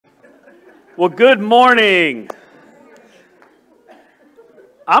Well, good morning.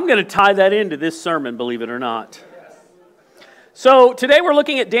 I'm going to tie that into this sermon, believe it or not. So today we're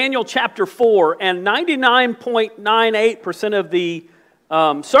looking at Daniel chapter 4, and 99.98% of the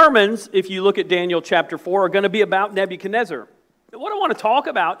sermons, if you look at Daniel chapter 4, are going to be about Nebuchadnezzar. What I want to talk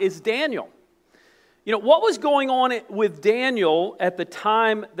about is Daniel. You know, what was going on with Daniel at the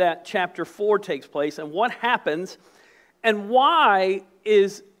time that chapter 4 takes place, and what happens, and why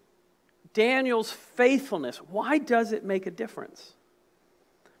is Daniel's faithfulness, why does it make a difference?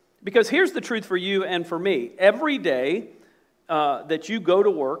 Because here's the truth for you and for me. Every day that you go to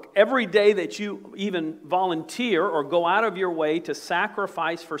work, every day that you even volunteer or go out of your way to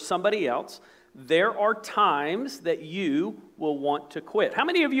sacrifice for somebody else, there are times that you will want to quit. How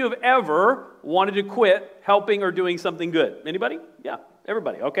many of you have ever wanted to quit helping or doing something good? Anybody? Yeah,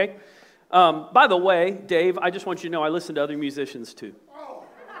 everybody, okay. By the way, Dave, I just want you to know I listen to other musicians too.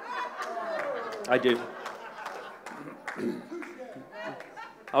 I do.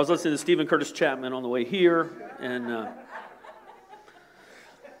 I was listening to Stephen Curtis Chapman on the way here, and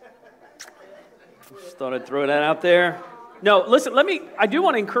just thought I'd throw that out there. No, listen, I do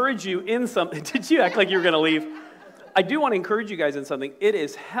want to encourage you in something. Did you act like you were going to leave? I do want to encourage you guys in something. It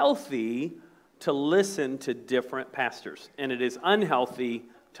is healthy to listen to different pastors, and it is unhealthy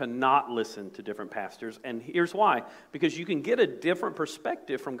to not listen to different pastors. And here's why. Because you can get a different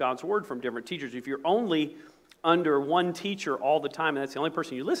perspective from God's Word from different teachers. If you're only under one teacher all the time, and that's the only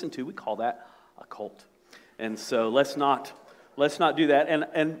person you listen to, we call that a cult. And so let's not do that.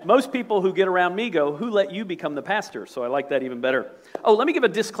 And most people who get around me go, who let you become the pastor? So I like that even better. Oh, let me give a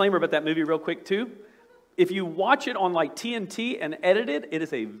disclaimer about that movie real quick too. If you watch it on like TNT and edited, it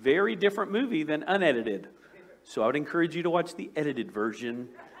is a very different movie than unedited. So I would encourage you to watch the edited version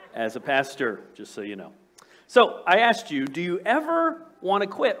as a pastor, just so you know. So I asked you, do you ever want to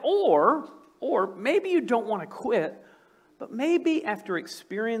quit? Or maybe you don't want to quit, but maybe after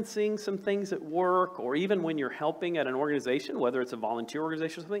experiencing some things at work, or even when you're helping at an organization, whether it's a volunteer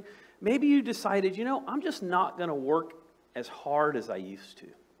organization or something, maybe you decided, you know, I'm just not going to work as hard as I used to.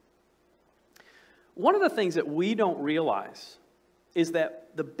 One of the things that we don't realize is that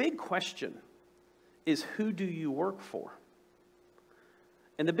the big question is, who do you work for?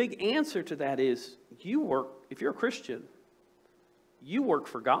 And the big answer to that is, if you're a Christian, you work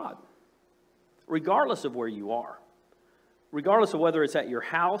for God, regardless of where you are. Regardless of whether it's at your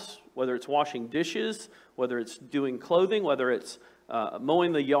house, whether it's washing dishes, whether it's doing clothing, whether it's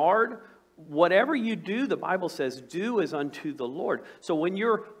mowing the yard, whatever you do, the Bible says, do as unto the Lord. So when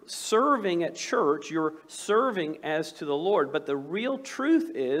you're serving at church, you're serving as to the Lord. But the real truth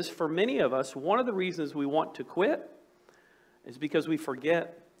is, for many of us, one of the reasons we want to quit is because we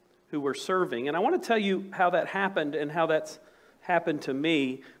forget who we're serving. And I want to tell you how that happened and how that's happened to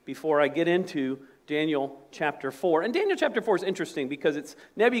me before I get into Daniel chapter 4. And Daniel chapter 4 is interesting because it's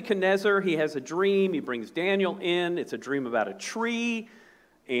Nebuchadnezzar. He has a dream. He brings Daniel in. It's a dream about a tree.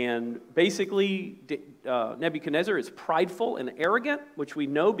 And basically, Nebuchadnezzar is prideful and arrogant, which we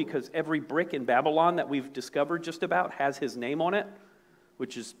know because every brick in Babylon that we've discovered just about has his name on it,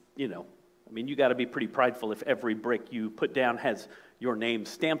 which is, you know, I mean, you got to be pretty prideful if every brick you put down has your name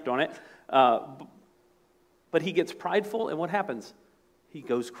stamped on it. But he gets prideful, and what happens? He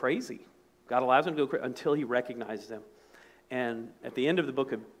goes crazy. God allows him to go crazy until he recognizes him. And at the end of the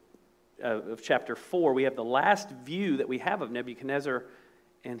book of chapter 4, we have the last view that we have of Nebuchadnezzar,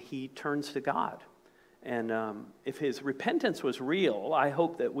 and he turns to God. And if his repentance was real, I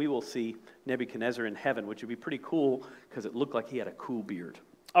hope that we will see Nebuchadnezzar in heaven, which would be pretty cool because it looked like he had a cool beard.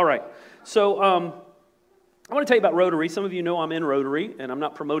 All right, so I want to tell you about Rotary. Some of you know I'm in Rotary, and I'm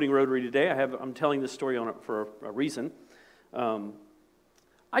not promoting Rotary today. I'm telling this story on it for a reason.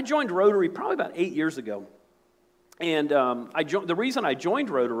 I joined Rotary probably about 8 years ago, and the reason I joined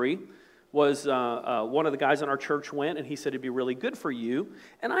Rotary was one of the guys in our church went, and he said it'd be really good for you.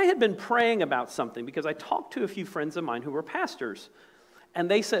 And I had been praying about something because I talked to a few friends of mine who were pastors. And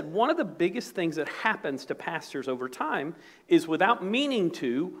they said one of the biggest things that happens to pastors over time is, without meaning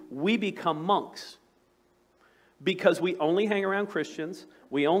to, we become monks. Because we only hang around Christians,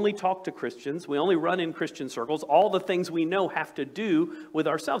 we only talk to Christians, we only run in Christian circles. All the things we know have to do with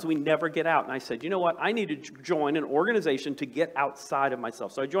ourselves. We never get out. And I said, you know what? I need to join an organization to get outside of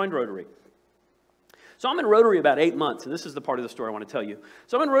myself. So I joined Rotary. So I'm in Rotary about 8 months, and this is the part of the story I want to tell you.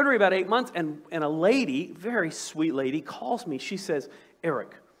 So I'm in Rotary about 8 months, and a lady, very sweet lady, calls me. She says,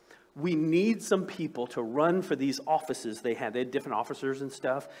 Eric, we need some people to run for these offices they had. They had different officers and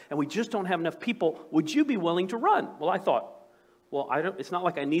stuff, and we just don't have enough people. Would you be willing to run? Well, I thought, well, it's not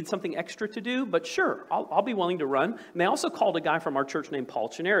like I need something extra to do, but sure, I'll be willing to run. And they also called a guy from our church named Paul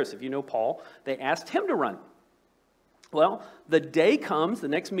Chinaris. If you know Paul, they asked him to run. Well, the day comes, the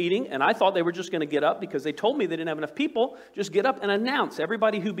next meeting, and I thought they were just going to get up because they told me they didn't have enough people, just get up and announce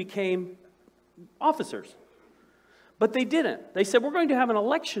everybody who became officers. But they didn't. They said, we're going to have an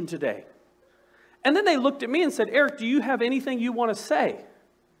election today. And then they looked at me and said, Eric, do you have anything you want to say?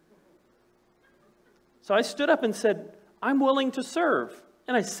 So I stood up and said, I'm willing to serve.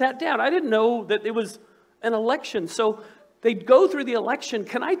 And I sat down. I didn't know that it was an election. So they'd go through the election.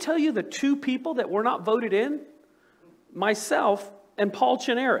 Can I tell you the two people that were not voted in? Myself and Paul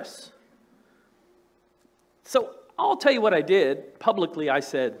Chinaris. So I'll tell you what I did. Publicly, I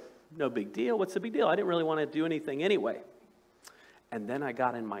said, no big deal. What's the big deal? I didn't really want to do anything anyway. And then I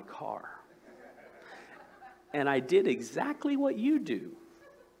got in my car. And I did exactly what you do.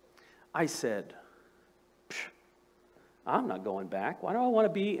 I said, I'm not going back. Why do I want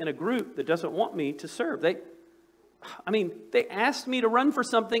to be in a group that doesn't want me to serve? They asked me to run for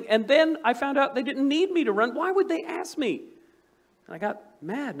something, and then I found out they didn't need me to run. Why would they ask me? And I got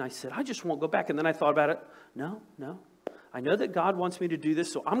mad, and I said, I just won't go back. And then I thought about it. No. I know that God wants me to do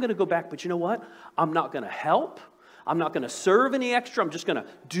this, so I'm going to go back. But you know what? I'm not going to help. I'm not going to serve any extra. I'm just going to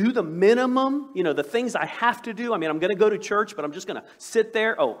do the minimum, the things I have to do. I'm going to go to church, but I'm just going to sit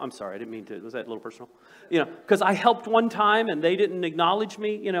there. Oh, I'm sorry. I didn't mean to. Was that a little personal? Because I helped one time and they didn't acknowledge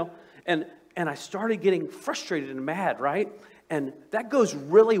me, and I started getting frustrated and mad, right? And that goes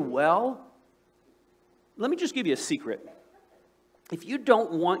really well. Let me just give you a secret. If you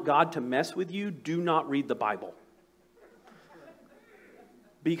don't want God to mess with you, do not read the Bible.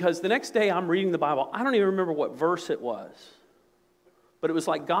 Because the next day I'm reading the Bible. I don't even remember what verse it was. But it was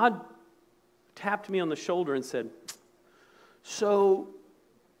like God tapped me on the shoulder and said, so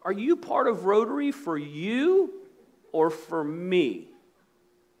are you part of Rotary for you or for me?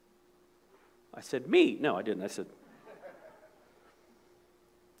 I said, me. No, I didn't. I said.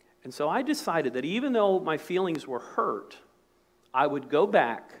 And so I decided that even though my feelings were hurt, I would go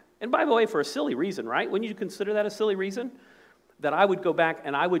back. And by the way, for a silly reason, right? Wouldn't you consider that a silly reason? That I would go back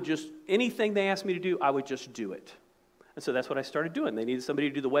and I would just, anything they asked me to do, I would just do it. And so that's what I started doing. They needed somebody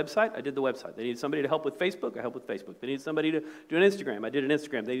to do the website, I did the website. They needed somebody to help with Facebook, I helped with Facebook. They needed somebody to do an Instagram, I did an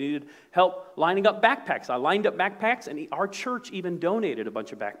Instagram. They needed help lining up backpacks. I lined up backpacks, and our church even donated a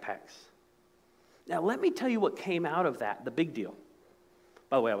bunch of backpacks. Now, let me tell you what came out of that, the big deal.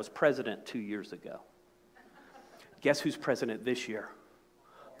 By the way, I was president 2 years ago. Guess who's president this year?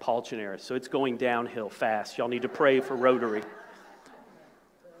 Paul Chinaris. So it's going downhill fast. Y'all need to pray for Rotary.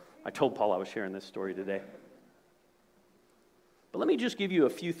 I told Paul I was sharing this story today. But let me just give you a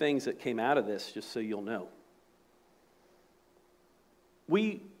few things that came out of this, just so you'll know.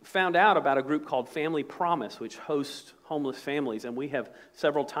 We found out about a group called Family Promise, which hosts homeless families, and we have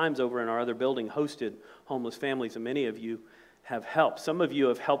several times over in our other building hosted homeless families, and many of you have helped. Some of you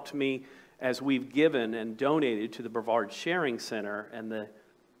have helped me as we've given and donated to the Brevard Sharing Center, and the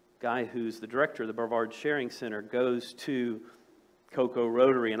guy who's the director of the Brevard Sharing Center goes to Cocoa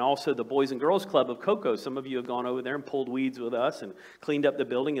Rotary, and also the Boys and Girls Club of Cocoa. Some of you have gone over there and pulled weeds with us and cleaned up the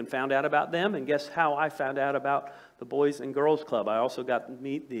building and found out about them. And guess how I found out about the Boys and Girls Club? I also got to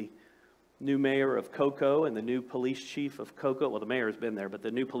meet the new mayor of Cocoa and the new police chief of Cocoa. Well, the mayor's been there, but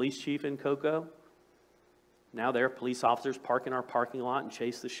the new police chief in Cocoa. Now there are police officers park in our parking lot and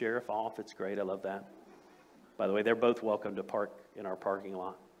chase the sheriff off. It's great. I love that. By the way, they're both welcome to park in our parking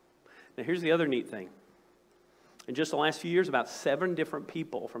lot. Now, here's the other neat thing. In just the last few years, about 7 different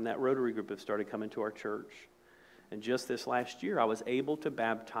people from that Rotary group have started coming to our church. And just this last year, I was able to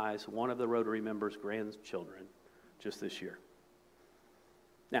baptize one of the Rotary members' grandchildren just this year.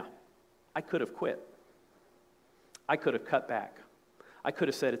 Now, I could have quit. I could have cut back. I could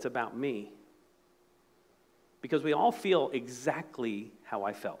have said it's about me. Because we all feel exactly how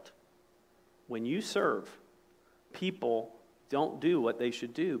I felt. When you serve, people don't do what they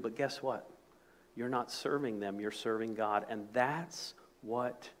should do, but guess what? You're not serving them, you're serving God. And that's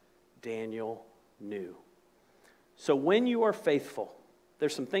what Daniel knew. So when you are faithful,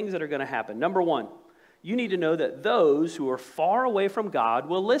 there's some things that are going to happen. Number one, you need to know that those who are far away from God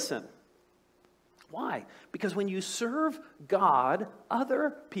will listen. Why? Because when you serve God,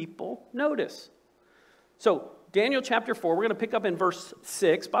 other people notice. So Daniel chapter 4, we're going to pick up in verse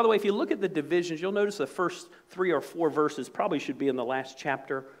 6. By the way, if you look at the divisions, you'll notice the first 3 or 4 verses probably should be in the last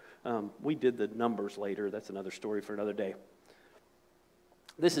chapter. We did the numbers later. That's another story for another day.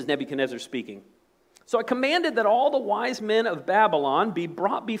 This is Nebuchadnezzar speaking. So I commanded that all the wise men of Babylon be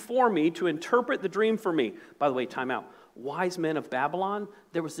brought before me to interpret the dream for me. By the way, time out. wise men of Babylon,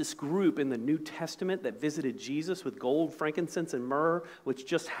 there was this group in the New Testament that visited Jesus with gold, frankincense, and myrrh, which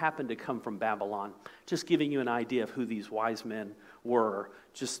just happened to come from Babylon. Just giving you an idea of who these wise men were.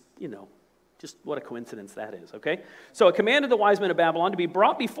 Just what a coincidence that is, okay? So I commanded the wise men of Babylon to be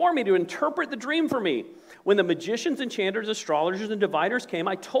brought before me to interpret the dream for me. When the magicians, enchanters, astrologers, and diviners came,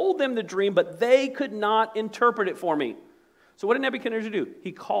 I told them the dream, but they could not interpret it for me. So what did Nebuchadnezzar do?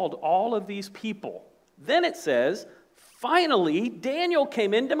 He called all of these people. Then it says, finally, Daniel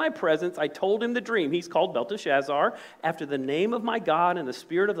came into my presence. I told him the dream. He's called Belteshazzar, after the name of my God, and the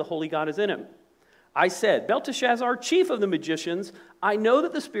spirit of the holy God is in him. I said, Belteshazzar, chief of the magicians, I know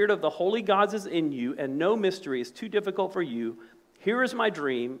that the spirit of the holy gods is in you, and no mystery is too difficult for you. Here is my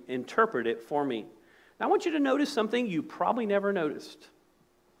dream. Interpret it for me. Now, I want you to notice something you probably never noticed.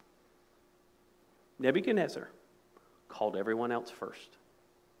 Nebuchadnezzar called everyone else first.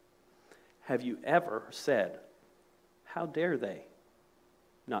 Have you ever said, how dare they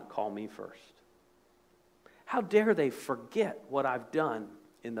not call me first? How dare they forget what I've done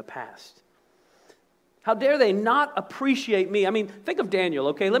in the past? How dare they not appreciate me? I mean, think of Daniel,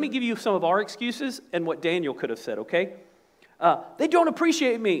 okay? Let me give you some of our excuses and what Daniel could have said, okay? They don't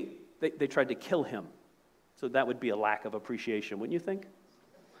appreciate me. They tried to kill him. So that would be a lack of appreciation, wouldn't you think?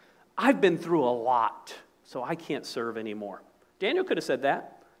 I've been through a lot, so I can't serve anymore. Daniel could have said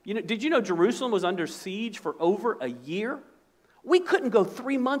that. Did you know Jerusalem was under siege for over a year? We couldn't go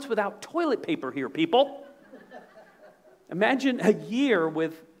 3 months without toilet paper here, people. Imagine a year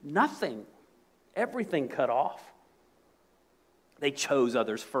with nothing. Everything cut off. They chose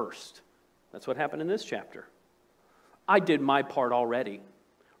others first. That's what happened in this chapter. I did my part already.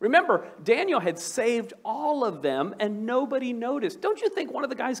 Remember, Daniel had saved all of them and nobody noticed. Don't you think one of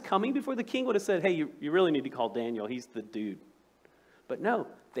the guys coming before the king would have said, hey, you really need to call Daniel. He's the dude. But no,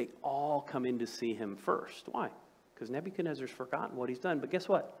 they all come in to see him first. Why? Because Nebuchadnezzar's forgotten what he's done. But guess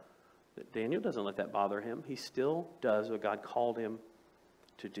what? Daniel doesn't let that bother him. He still does what God called him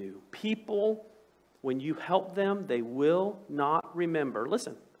to do. People, when you help them, they will not remember.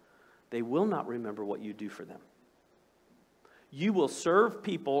 Listen, they will not remember what you do for them. You will serve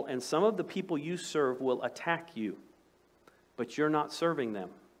people, and some of the people you serve will attack you, but you're not serving them.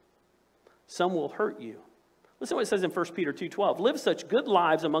 Some will hurt you. Listen to what it says in 1 Peter 2:12. Live such good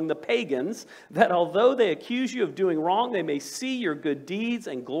lives among the pagans that although they accuse you of doing wrong, they may see your good deeds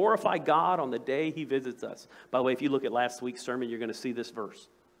and glorify God on the day he visits us. By the way, if you look at last week's sermon, you're going to see this verse.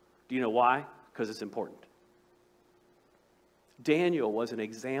 Do you know why? Because it's important. Daniel was an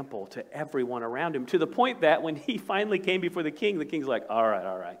example to everyone around him, to the point that when he finally came before the king's like, all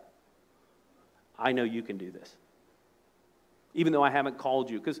right. I know you can do this. Even though I haven't called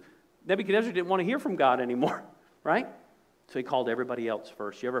you. Because Nebuchadnezzar didn't want to hear from God anymore, right? So he called everybody else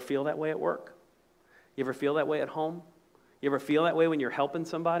first. You ever feel that way at work? You ever feel that way at home? You ever feel that way when you're helping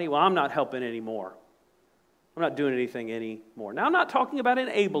somebody? Well, I'm not helping anymore. I'm not doing anything anymore. Now, I'm not talking about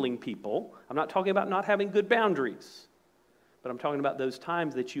enabling people. I'm not talking about not having good boundaries. But I'm talking about those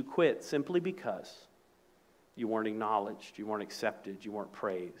times that you quit simply because you weren't acknowledged, you weren't accepted, you weren't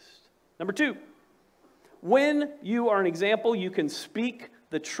praised. Number 2, when you are an example, you can speak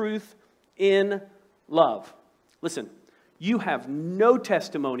the truth in love. Listen, you have no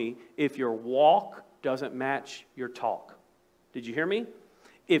testimony if your walk doesn't match your talk. Did you hear me?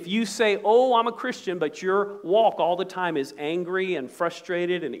 If you say, oh, I'm a Christian, but your walk all the time is angry and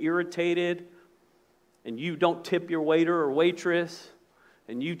frustrated and irritated, and you don't tip your waiter or waitress,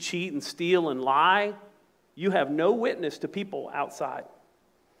 and you cheat and steal and lie, you have no witness to people outside.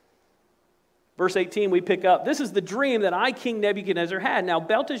 Verse 18, we pick up, this is the dream that I, King Nebuchadnezzar, had. Now,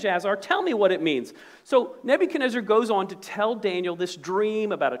 Belteshazzar, tell me what it means. So Nebuchadnezzar goes on to tell Daniel this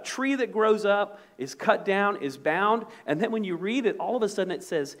dream about a tree that grows up, is cut down, is bound, and then when you read it, all of a sudden it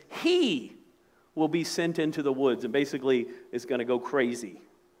says, he will be sent into the woods, and basically is going to go crazy.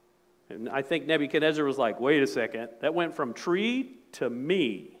 And I think Nebuchadnezzar was like, wait a second, that went from tree to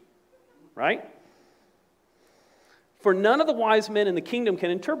me, right? For none of the wise men in the kingdom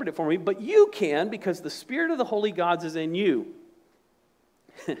can interpret it for me, but you can because the spirit of the holy gods is in you.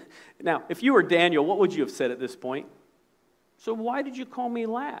 Now, if you were Daniel, what would you have said at this point? So why did you call me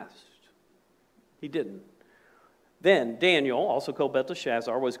last? He didn't. Then Daniel, also called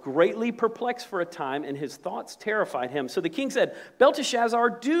Belteshazzar, was greatly perplexed for a time, and his thoughts terrified him. So the king said,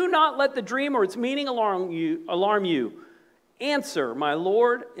 Belteshazzar, do not let the dream or its meaning alarm you. Answer, my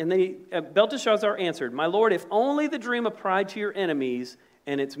lord. And Belteshazzar answered, my lord, if only the dream applied to your enemies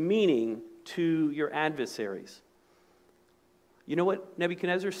and its meaning to your adversaries. You know what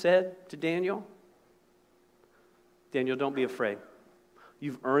Nebuchadnezzar said to Daniel? Daniel, don't be afraid.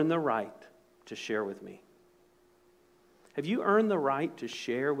 You've earned the right to share with me. Have you earned the right to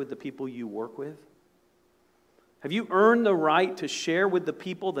share with the people you work with? Have you earned the right to share with the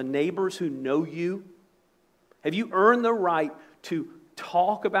people, the neighbors who know you? Have you earned the right to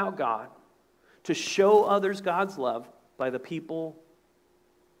talk about God, to show others God's love by the people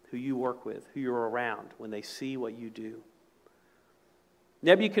who you work with, who you're around when they see what you do?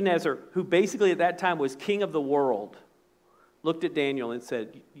 Nebuchadnezzar, who basically at that time was king of the world, looked at Daniel and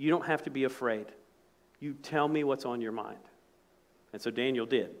said, you don't have to be afraid. You tell me what's on your mind. And so Daniel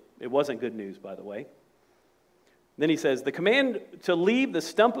did. It wasn't good news, by the way. Then he says, the command to leave the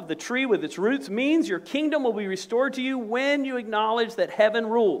stump of the tree with its roots means your kingdom will be restored to you when you acknowledge that heaven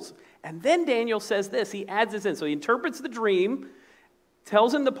rules. And then Daniel says this, he adds this in. So he interprets the dream,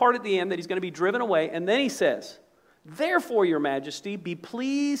 tells him the part at the end that he's going to be driven away, and then he says, therefore, your majesty, be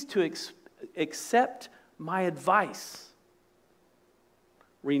pleased to accept my advice.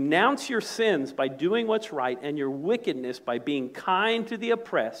 Renounce your sins by doing what's right and your wickedness by being kind to the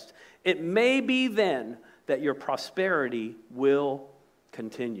oppressed. It may be then that your prosperity will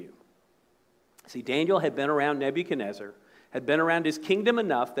continue. See, Daniel had been around Nebuchadnezzar, had been around his kingdom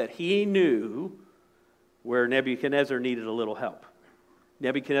enough that he knew where Nebuchadnezzar needed a little help.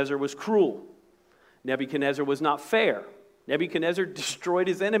 Nebuchadnezzar was cruel. Nebuchadnezzar was not fair. Nebuchadnezzar destroyed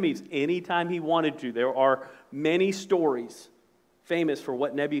his enemies anytime he wanted to. There are many stories famous for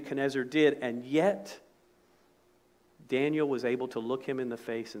what Nebuchadnezzar did, and yet Daniel was able to look him in the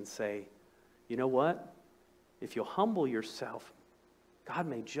face and say, you know what? If you'll humble yourself, God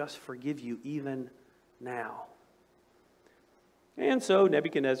may just forgive you even now. And so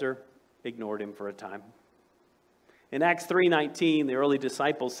Nebuchadnezzar ignored him for a time. In Acts 3:19, the early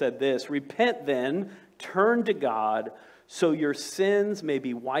disciples said this, repent then, turn to God, so your sins may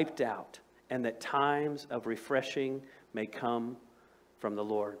be wiped out, and that times of refreshing may come from the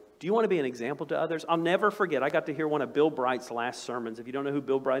Lord. Do you want to be an example to others? I'll never forget, I got to hear one of Bill Bright's last sermons. If you don't know who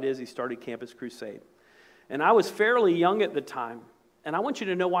Bill Bright is, he started Campus Crusade. And I was fairly young at the time. And I want you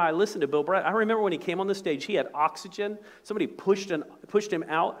to know why I listened to Bill Bright. I remember when he came on the stage, he had oxygen. Somebody pushed him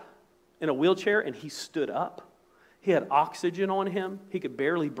out in a wheelchair, and he stood up. He had oxygen on him. He could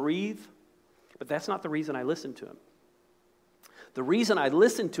barely breathe. But that's not the reason I listened to him. The reason I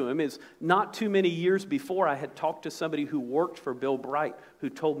listened to him is not too many years before I had talked to somebody who worked for Bill Bright who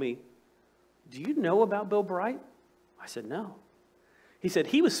told me, do you know about Bill Bright? I said, no. He said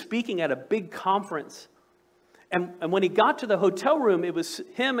he was speaking at a big conference. And when he got to the hotel room, it was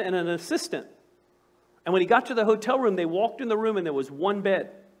him and an assistant. And when he got to the hotel room, they walked in the room and there was one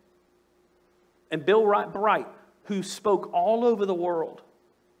bed. And Bill Bright, who spoke all over the world,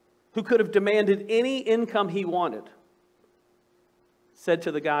 who could have demanded any income he wanted, said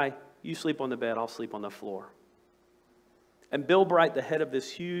to the guy, you sleep on the bed, I'll sleep on the floor. And Bill Bright, the head of this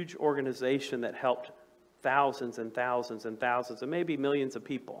huge organization that helped thousands and thousands and thousands and maybe millions of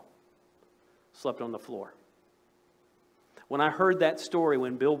people, slept on the floor. When I heard that story,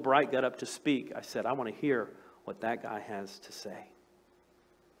 when Bill Bright got up to speak, I said, I want to hear what that guy has to say.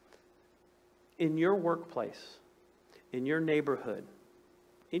 In your workplace, in your neighborhood,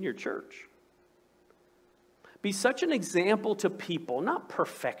 in your church, be such an example to people, not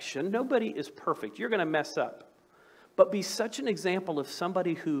perfection. Nobody is perfect. You're going to mess up. But be such an example of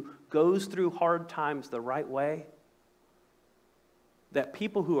somebody who goes through hard times the right way, that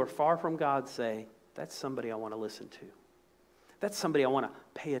people who are far from God say, that's somebody I want to listen to. That's somebody I want to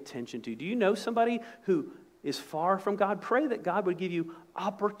pay attention to. Do you know somebody who is far from God? Pray that God would give you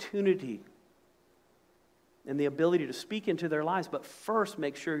opportunity and the ability to speak into their lives. But first,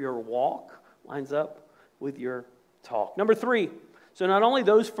 make sure your walk lines up with your talk. Number 3, so not only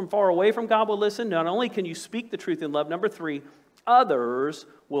those from far away from God will listen, not only can you speak the truth in love, number 3, others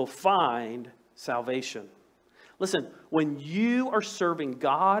will find salvation. Listen, when you are serving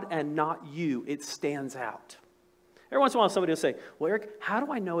God and not you, it stands out. Every once in a while somebody will say, well, Eric, how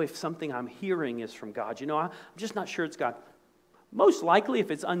do I know if something I'm hearing is from God? You know, I'm just not sure it's God. Most likely,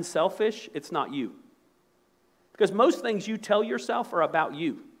 if it's unselfish, it's not you. Because most things you tell yourself are about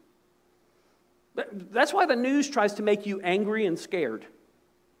you. That's why the news tries to make you angry and scared.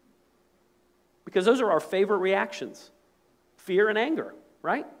 Because those are our favorite reactions. Fear and anger,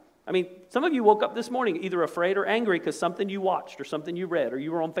 right? I mean, some of you woke up this morning either afraid or angry because something you watched or something you read or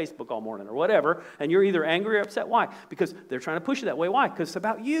you were on Facebook all morning or whatever, and you're either angry or upset. Why? Because they're trying to push you that way. Why? Because it's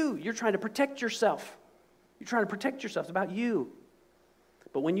about you. You're trying to protect yourself. You're trying to protect yourself. It's about you.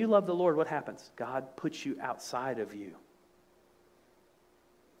 But when you love the Lord, what happens? God puts you outside of you.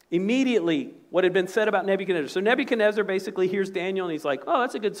 Immediately, what had been said about Nebuchadnezzar. So Nebuchadnezzar basically hears Daniel and he's like, oh,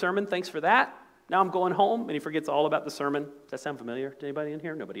 that's a good sermon. Thanks for that. Now I'm going home. And he forgets all about the sermon. Does that sound familiar to anybody in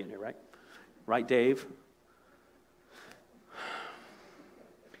here? Nobody in here, right? Right, Dave?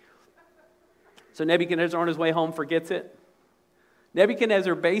 So Nebuchadnezzar on his way home forgets it.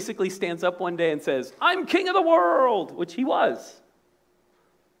 Nebuchadnezzar basically stands up one day and says, I'm king of the world, which he was.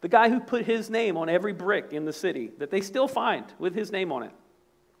 The guy who put his name on every brick in the city that they still find with his name on it.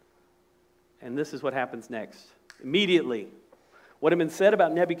 And this is what happens next. Immediately, what had been said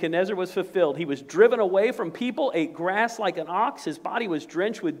about Nebuchadnezzar was fulfilled. He was driven away from people, ate grass like an ox. His body was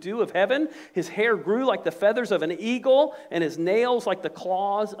drenched with dew of heaven. His hair grew like the feathers of an eagle, and his nails like the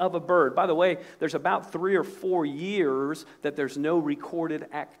claws of a bird. By the way, there's about 3 or 4 years that there's no recorded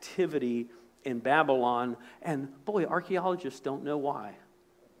activity in Babylon. And boy, archaeologists don't know why.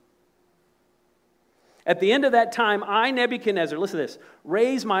 At the end of that time, I, Nebuchadnezzar, listen to this,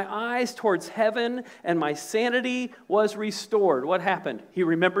 raised my eyes towards heaven, and my sanity was restored. What happened? He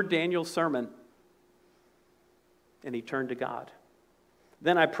remembered Daniel's sermon, and he turned to God.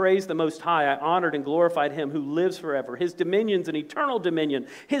 Then I praised the Most High. I honored and glorified him who lives forever. His dominion's an eternal dominion.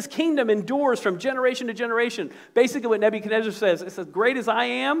 His kingdom endures from generation to generation. Basically what Nebuchadnezzar says, it says, great as I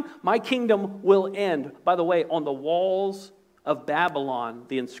am, my kingdom will end. By the way, on the walls of Babylon,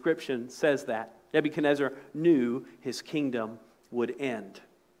 the inscription says that. Nebuchadnezzar knew his kingdom would end.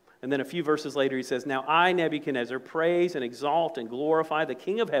 And then a few verses later he says, now I, Nebuchadnezzar, praise and exalt and glorify the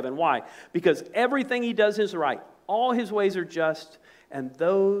King of heaven. Why? Because everything he does is right. All his ways are just, and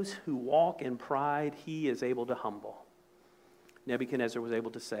those who walk in pride he is able to humble. Nebuchadnezzar was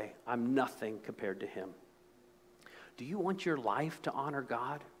able to say, I'm nothing compared to him. Do you want your life to honor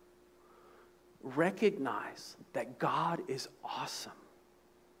God? Recognize that God is awesome.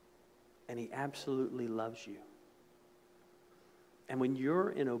 And he absolutely loves you. And when you're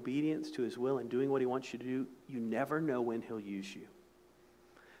in obedience to his will and doing what he wants you to do, you never know when he'll use you.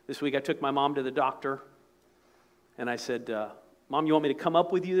 This week I took my mom to the doctor, and I said, Mom, you want me to come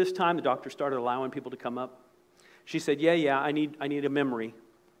up with you this time? The doctor started allowing people to come up. She said, yeah, I need a memory.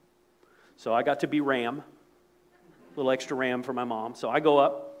 So I got to be RAM, a little extra RAM for my mom. So I go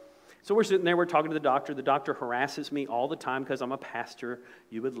up. So we're sitting there, we're talking to the doctor. The doctor harasses me all the time because I'm a pastor.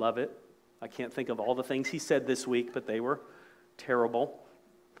 You would love it. I can't think of all the things he said this week, but they were terrible.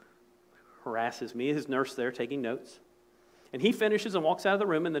 Harasses me. His nurse there taking notes. And he finishes and walks out of the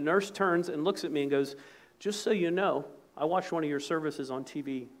room, and the nurse turns and looks at me and goes, just so you know, I watched one of your services on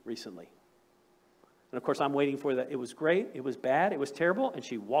TV recently. And of course, I'm waiting for that. It was great, it was bad, it was terrible, and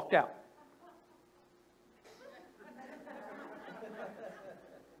she walked out.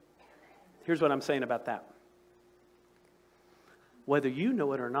 Here's what I'm saying about that. Whether you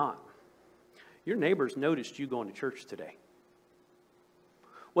know it or not, your neighbors noticed you going to church today.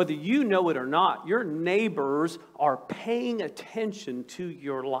 Whether you know it or not, your neighbors are paying attention to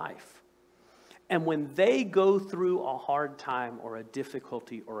your life. And when they go through a hard time or a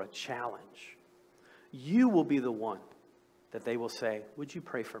difficulty or a challenge, you will be the one that they will say, would you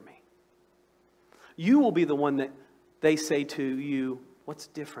pray for me? You will be the one that they say to you, what's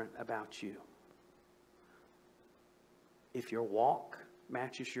different about you? If your walk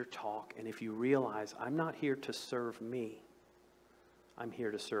matches your talk, and if you realize, I'm not here to serve me, I'm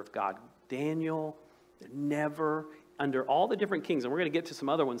here to serve God. Daniel never, under all the different kings, and we're going to get to some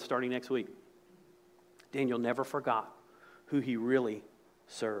other ones starting next week, Daniel never forgot who he really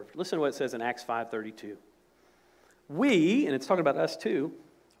served. Listen to what it says in Acts 5:32. We, and it's talking about us too,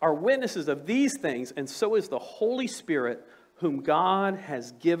 are witnesses of these things, and so is the Holy Spirit, whom God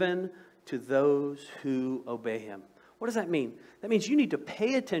has given to those who obey him. What does that mean? That means you need to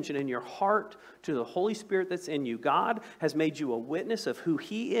pay attention in your heart to the Holy Spirit that's in you. God has made you a witness of who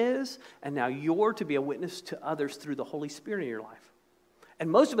he is, and now you're to be a witness to others through the Holy Spirit in your life. And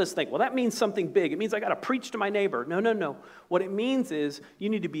most of us think, well, that means something big. It means I got to preach to my neighbor. No. What it means is you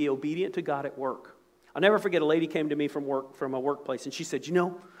need to be obedient to God at work. I'll never forget, a lady came to me from a workplace, and she said,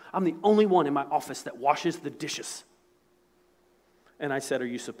 I'm the only one in my office that washes the dishes. And I said, are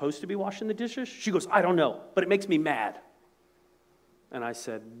you supposed to be washing the dishes? She goes, I don't know, but it makes me mad. And I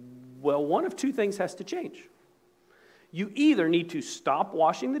said, well, one of two things has to change. You either need to stop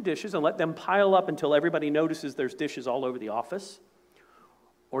washing the dishes and let them pile up until everybody notices there's dishes all over the office.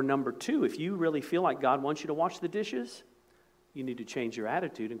 Or number two, if you really feel like God wants you to wash the dishes, you need to change your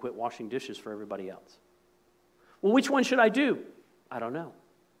attitude and quit washing dishes for everybody else. Well, which one should I do? I don't know.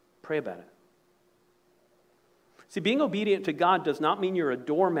 Pray about it. See, being obedient to God does not mean you're a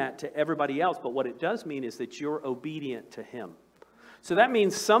doormat to everybody else, but what it does mean is that you're obedient to him. So that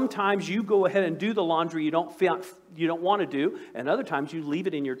means sometimes you go ahead and do the laundry you don't want to do, and other times you leave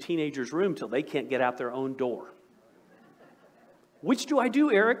it in your teenager's room till they can't get out their own door. Which do I do,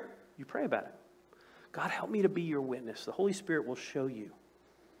 Eric? You pray about it. God, help me to be your witness. The Holy Spirit will show you.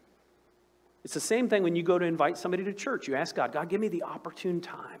 It's the same thing when you go to invite somebody to church. You ask God, God, give me the opportune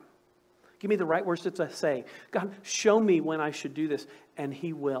time. Give me the right words to say. God, show me when I should do this. And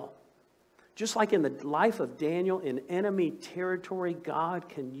he will. Just like in the life of Daniel in enemy territory, God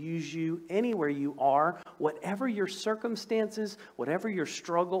can use you anywhere you are, whatever your circumstances, whatever your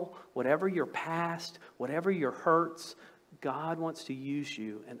struggle, whatever your past, whatever your hurts, God wants to use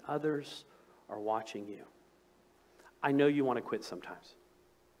you and others are watching you. I know you want to quit sometimes.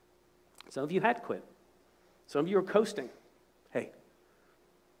 Some of you had quit. Some of you are coasting. Hey,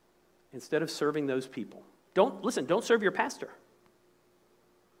 instead of serving those people, don't serve your pastor.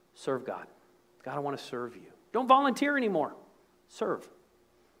 Serve God. God, I want to serve you. Don't volunteer anymore. Serve.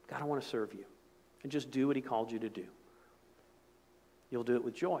 God, I want to serve you. And just do what he called you to do. You'll do it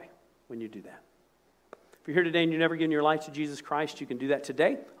with joy when you do that. If you're here today and you've never given your life to Jesus Christ, you can do that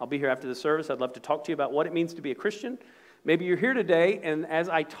today. I'll be here after the service. I'd love to talk to you about what it means to be a Christian. Maybe you're here today, and as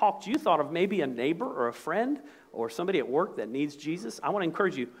I talked, you thought of maybe a neighbor or a friend or somebody at work that needs Jesus. I want to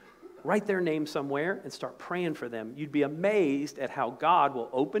encourage you, write their name somewhere and start praying for them. You'd be amazed at how God will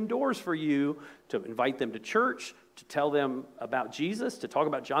open doors for you to invite them to church, to tell them about Jesus, to talk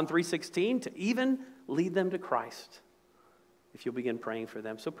about John 3:16, to even lead them to Christ if you'll begin praying for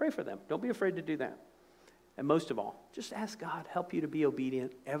them. So pray for them. Don't be afraid to do that. And most of all, just ask God, help you to be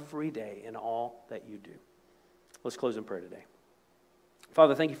obedient every day in all that you do. Let's close in prayer today.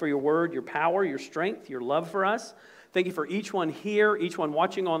 Father, thank you for your word, your power, your strength, your love for us. Thank you for each one here, each one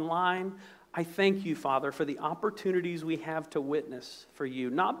watching online. I thank you, Father, for the opportunities we have to witness for you.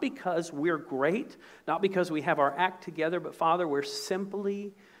 Not because we're great, not because we have our act together, but Father, we're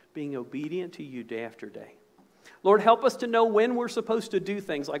simply being obedient to you day after day. Lord, help us to know when we're supposed to do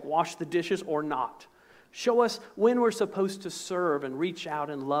things like wash the dishes or not. Show us when we're supposed to serve and reach out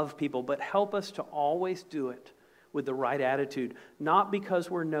and love people, but help us to always do it with the right attitude, not because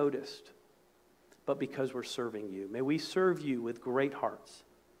we're noticed, but because we're serving you. May we serve you with great hearts.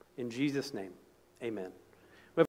 In Jesus' name, amen.